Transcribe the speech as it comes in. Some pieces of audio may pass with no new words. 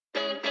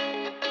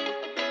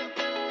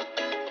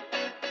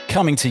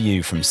Coming to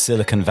you from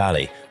Silicon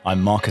Valley,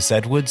 I'm Marcus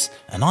Edwards,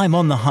 and I'm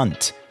on the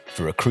hunt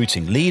for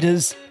recruiting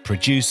leaders,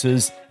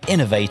 producers,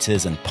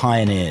 innovators, and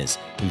pioneers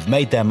who've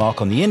made their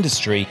mark on the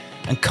industry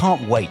and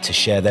can't wait to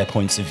share their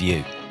points of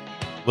view.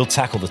 We'll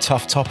tackle the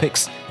tough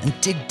topics and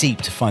dig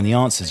deep to find the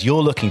answers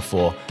you're looking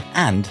for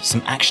and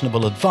some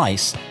actionable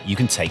advice you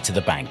can take to the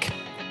bank.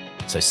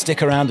 So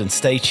stick around and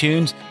stay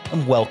tuned,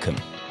 and welcome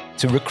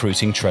to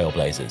Recruiting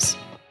Trailblazers.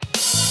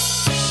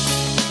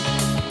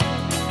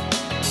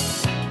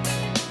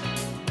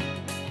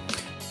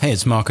 Hey,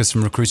 it's Marcus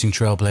from Recruiting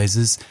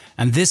Trailblazers,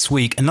 and this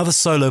week, another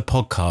solo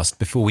podcast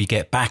before we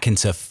get back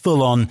into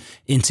full-on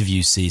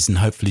interview season,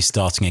 hopefully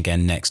starting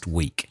again next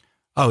week.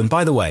 Oh, and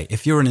by the way,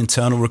 if you're an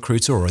internal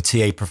recruiter or a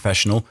TA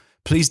professional,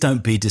 please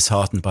don't be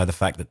disheartened by the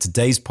fact that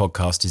today's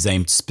podcast is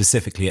aimed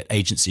specifically at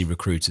agency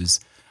recruiters.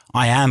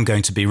 I am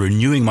going to be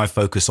renewing my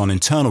focus on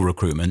internal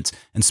recruitment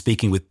and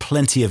speaking with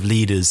plenty of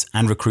leaders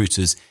and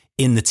recruiters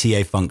in the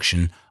TA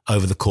function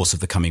over the course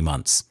of the coming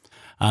months.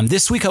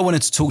 This week, I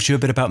wanted to talk to you a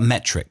bit about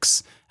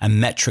metrics and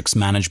metrics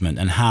management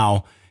and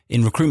how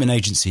in recruitment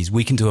agencies,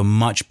 we can do a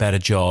much better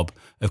job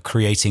of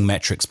creating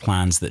metrics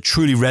plans that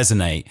truly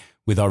resonate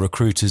with our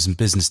recruiters and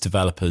business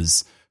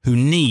developers who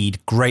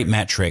need great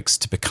metrics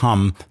to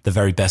become the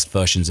very best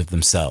versions of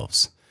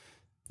themselves.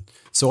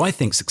 So I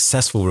think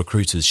successful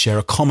recruiters share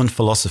a common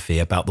philosophy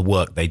about the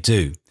work they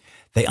do.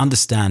 They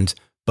understand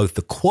both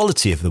the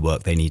quality of the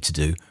work they need to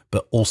do,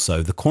 but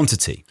also the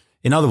quantity.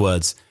 In other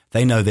words,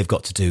 they know they've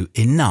got to do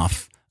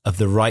enough of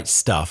the right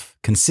stuff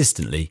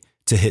consistently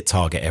to hit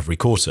target every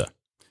quarter.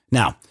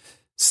 Now,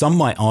 some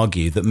might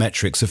argue that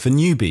metrics are for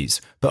newbies,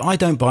 but I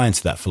don't buy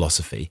into that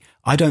philosophy.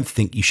 I don't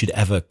think you should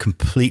ever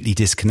completely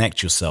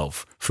disconnect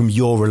yourself from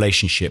your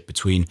relationship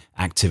between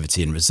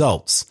activity and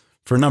results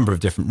for a number of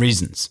different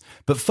reasons.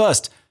 But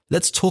first,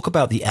 let's talk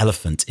about the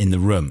elephant in the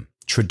room,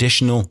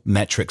 traditional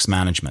metrics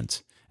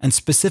management, and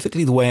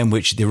specifically the way in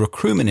which the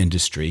recruitment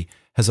industry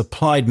has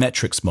applied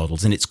metrics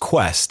models in its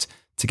quest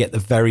to get the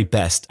very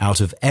best out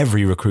of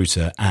every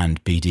recruiter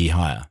and BD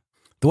hire.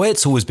 The way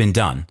it's always been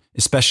done,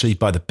 especially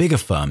by the bigger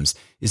firms,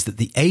 is that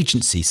the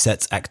agency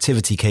sets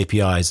activity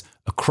KPIs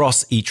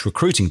across each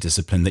recruiting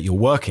discipline that you're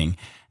working,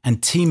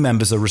 and team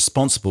members are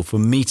responsible for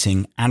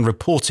meeting and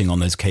reporting on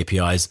those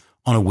KPIs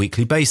on a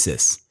weekly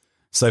basis.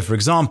 So, for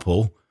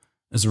example,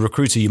 as a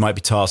recruiter, you might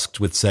be tasked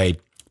with, say,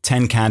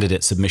 10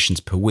 candidate submissions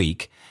per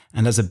week,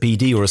 and as a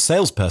BD or a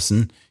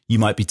salesperson, you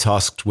might be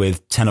tasked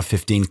with 10 or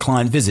 15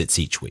 client visits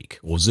each week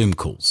or Zoom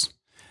calls.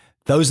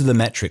 Those are the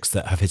metrics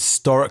that have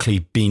historically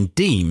been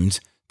deemed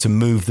to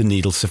move the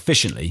needle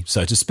sufficiently,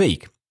 so to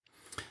speak.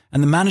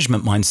 And the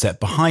management mindset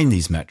behind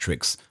these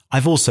metrics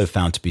I've also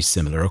found to be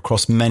similar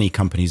across many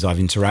companies I've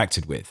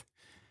interacted with.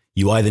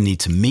 You either need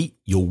to meet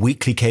your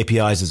weekly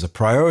KPIs as a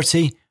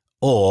priority,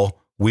 or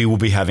we will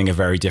be having a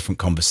very different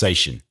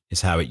conversation,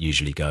 is how it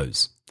usually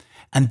goes.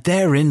 And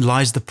therein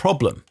lies the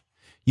problem.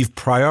 You've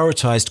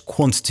prioritized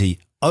quantity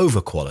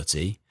over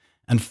quality,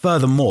 and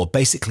furthermore,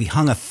 basically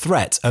hung a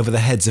threat over the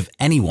heads of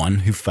anyone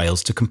who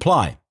fails to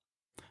comply.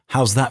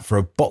 How's that for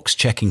a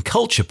box-checking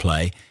culture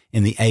play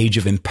in the age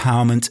of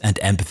empowerment and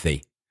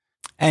empathy?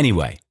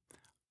 Anyway,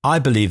 I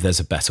believe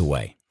there's a better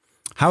way.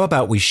 How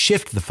about we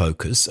shift the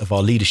focus of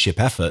our leadership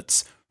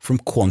efforts from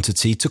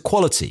quantity to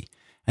quality,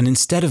 and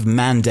instead of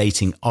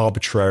mandating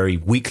arbitrary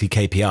weekly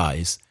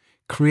KPIs,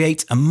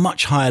 create a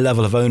much higher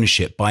level of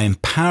ownership by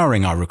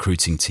empowering our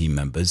recruiting team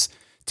members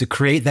to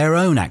create their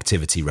own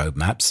activity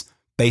roadmaps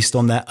based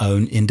on their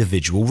own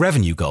individual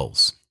revenue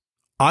goals.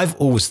 I've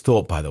always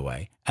thought, by the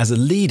way, as a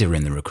leader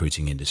in the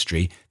recruiting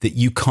industry, that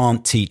you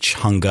can't teach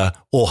hunger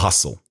or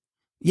hustle.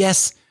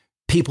 Yes,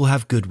 people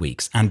have good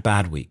weeks and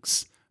bad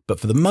weeks, but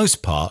for the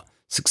most part,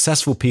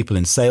 successful people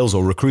in sales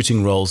or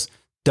recruiting roles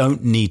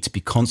don't need to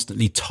be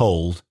constantly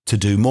told to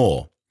do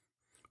more.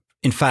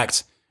 In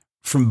fact,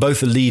 from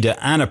both a leader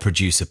and a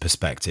producer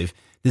perspective,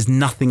 there's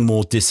nothing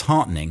more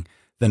disheartening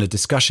than a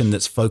discussion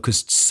that's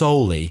focused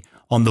solely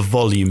on the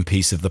volume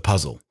piece of the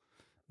puzzle.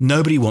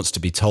 Nobody wants to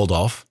be told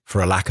off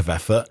for a lack of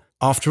effort.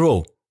 After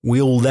all, we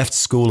all left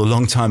school a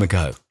long time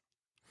ago.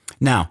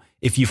 Now,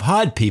 if you've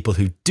hired people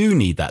who do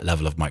need that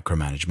level of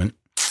micromanagement,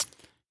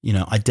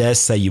 I dare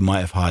say you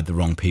might have hired the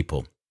wrong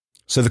people.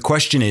 So the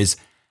question is,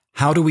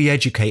 how do we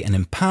educate and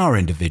empower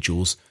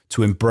individuals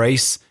to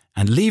embrace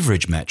and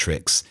leverage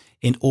metrics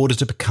in order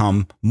to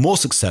become more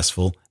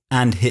successful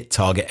and hit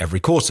target every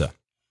quarter?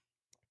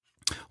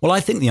 Well, I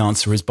think the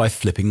answer is by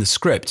flipping the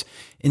script.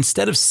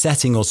 Instead of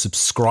setting or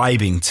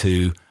subscribing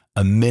to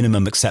a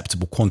minimum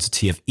acceptable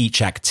quantity of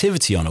each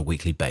activity on a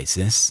weekly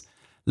basis,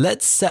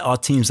 let's set our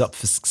teams up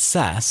for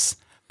success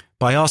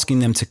by asking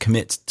them to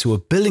commit to a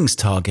billings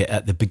target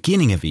at the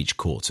beginning of each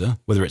quarter,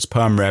 whether it's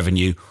perm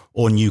revenue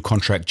or new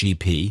contract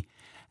GP,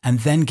 and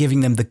then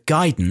giving them the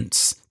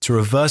guidance to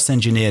reverse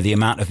engineer the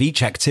amount of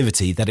each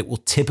activity that it will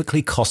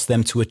typically cost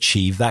them to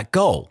achieve that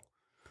goal.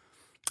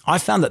 I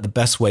found that the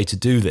best way to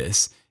do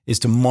this is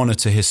to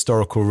monitor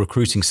historical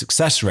recruiting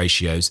success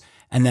ratios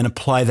and then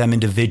apply them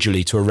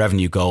individually to a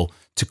revenue goal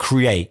to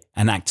create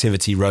an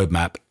activity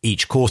roadmap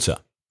each quarter.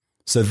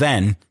 So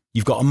then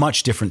you've got a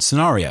much different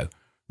scenario.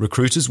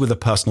 Recruiters with a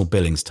personal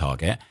billings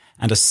target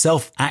and a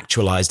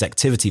self-actualized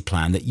activity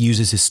plan that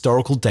uses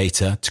historical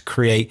data to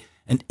create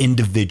an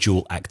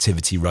individual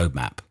activity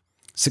roadmap.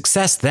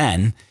 Success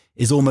then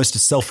is almost a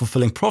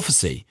self-fulfilling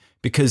prophecy,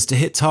 because to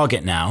hit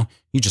target now,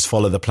 you just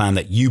follow the plan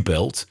that you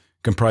built,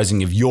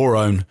 comprising of your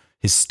own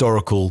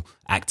historical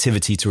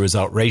activity to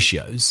result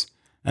ratios.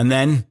 And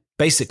then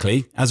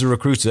basically, as a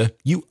recruiter,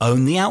 you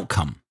own the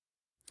outcome.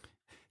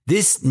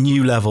 This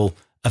new level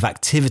of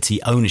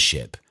activity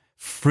ownership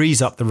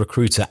frees up the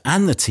recruiter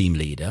and the team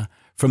leader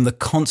from the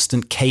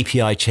constant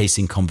KPI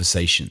chasing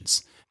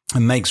conversations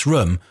and makes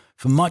room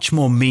for much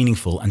more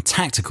meaningful and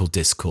tactical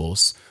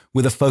discourse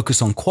with a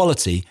focus on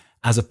quality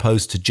as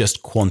opposed to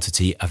just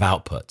quantity of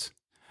output.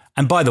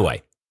 And by the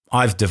way,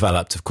 I've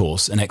developed, of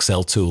course, an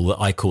Excel tool that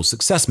I call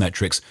Success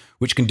Metrics,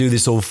 which can do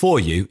this all for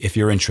you if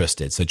you're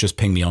interested. So just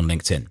ping me on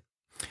LinkedIn.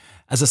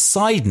 As a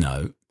side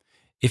note,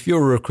 if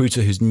you're a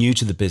recruiter who's new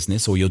to the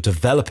business or you're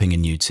developing a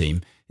new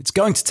team, it's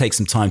going to take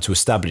some time to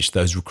establish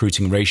those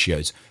recruiting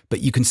ratios, but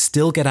you can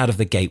still get out of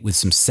the gate with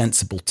some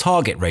sensible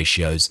target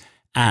ratios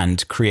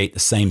and create the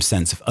same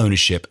sense of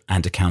ownership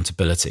and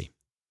accountability.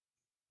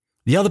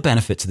 The other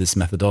benefit to this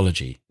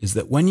methodology is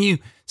that when you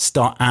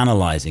start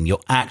analyzing your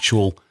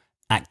actual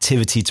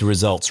activity to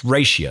results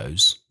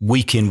ratios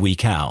week in,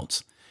 week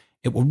out,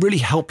 it will really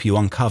help you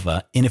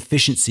uncover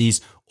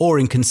inefficiencies or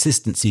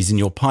inconsistencies in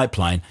your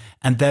pipeline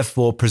and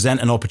therefore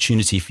present an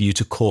opportunity for you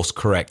to course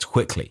correct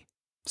quickly.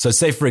 So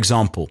say, for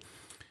example,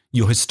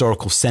 your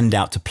historical send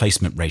out to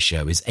placement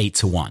ratio is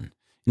 8-1.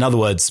 In other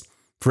words,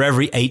 for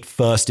every 8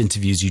 first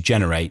interviews you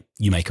generate,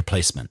 you make a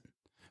placement.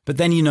 But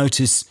then you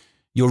notice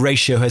your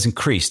ratio has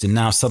increased and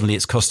now suddenly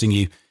it's costing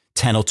you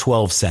 10 or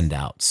 12 send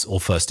outs or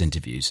first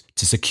interviews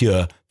to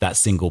secure that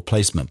single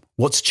placement.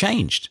 What's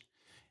changed?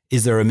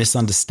 Is there a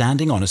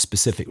misunderstanding on a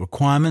specific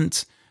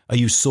requirement? Are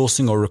you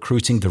sourcing or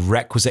recruiting the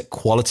requisite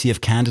quality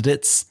of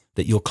candidates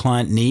that your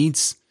client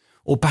needs?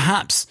 Or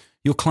perhaps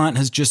your client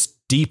has just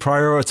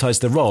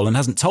deprioritized the role and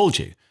hasn't told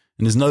you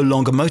and is no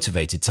longer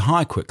motivated to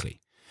hire quickly.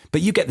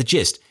 But you get the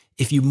gist.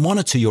 If you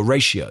monitor your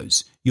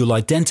ratios, you'll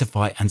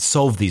identify and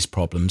solve these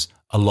problems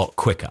a lot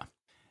quicker.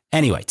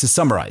 Anyway, to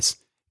summarize,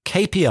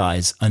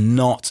 KPIs are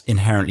not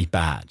inherently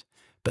bad,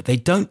 but they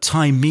don't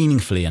tie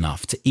meaningfully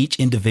enough to each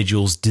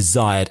individual's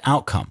desired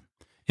outcome.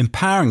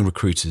 Empowering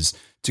recruiters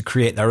to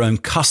create their own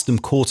custom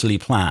quarterly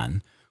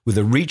plan with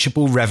a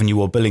reachable revenue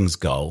or billings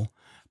goal,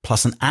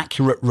 plus an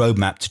accurate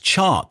roadmap to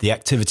chart the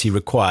activity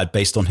required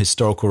based on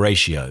historical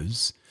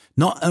ratios,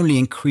 not only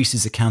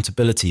increases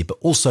accountability, but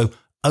also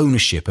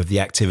ownership of the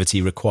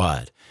activity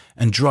required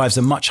and drives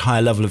a much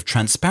higher level of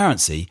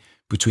transparency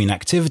between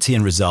activity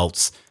and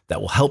results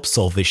that will help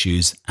solve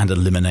issues and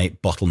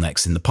eliminate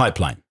bottlenecks in the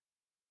pipeline.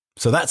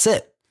 So that's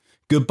it.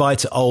 Goodbye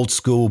to old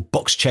school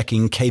box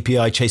checking,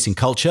 KPI chasing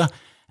culture,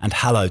 and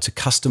hello to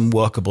custom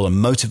workable and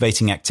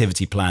motivating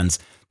activity plans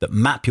that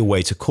map your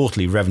way to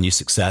quarterly revenue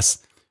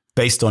success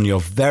based on your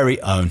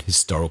very own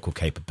historical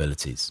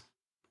capabilities.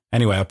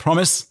 Anyway, I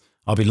promise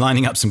I'll be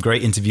lining up some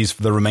great interviews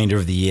for the remainder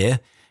of the year.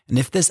 And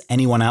if there's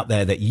anyone out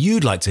there that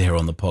you'd like to hear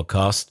on the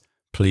podcast,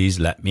 please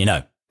let me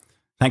know.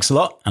 Thanks a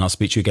lot, and I'll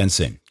speak to you again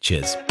soon.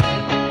 Cheers.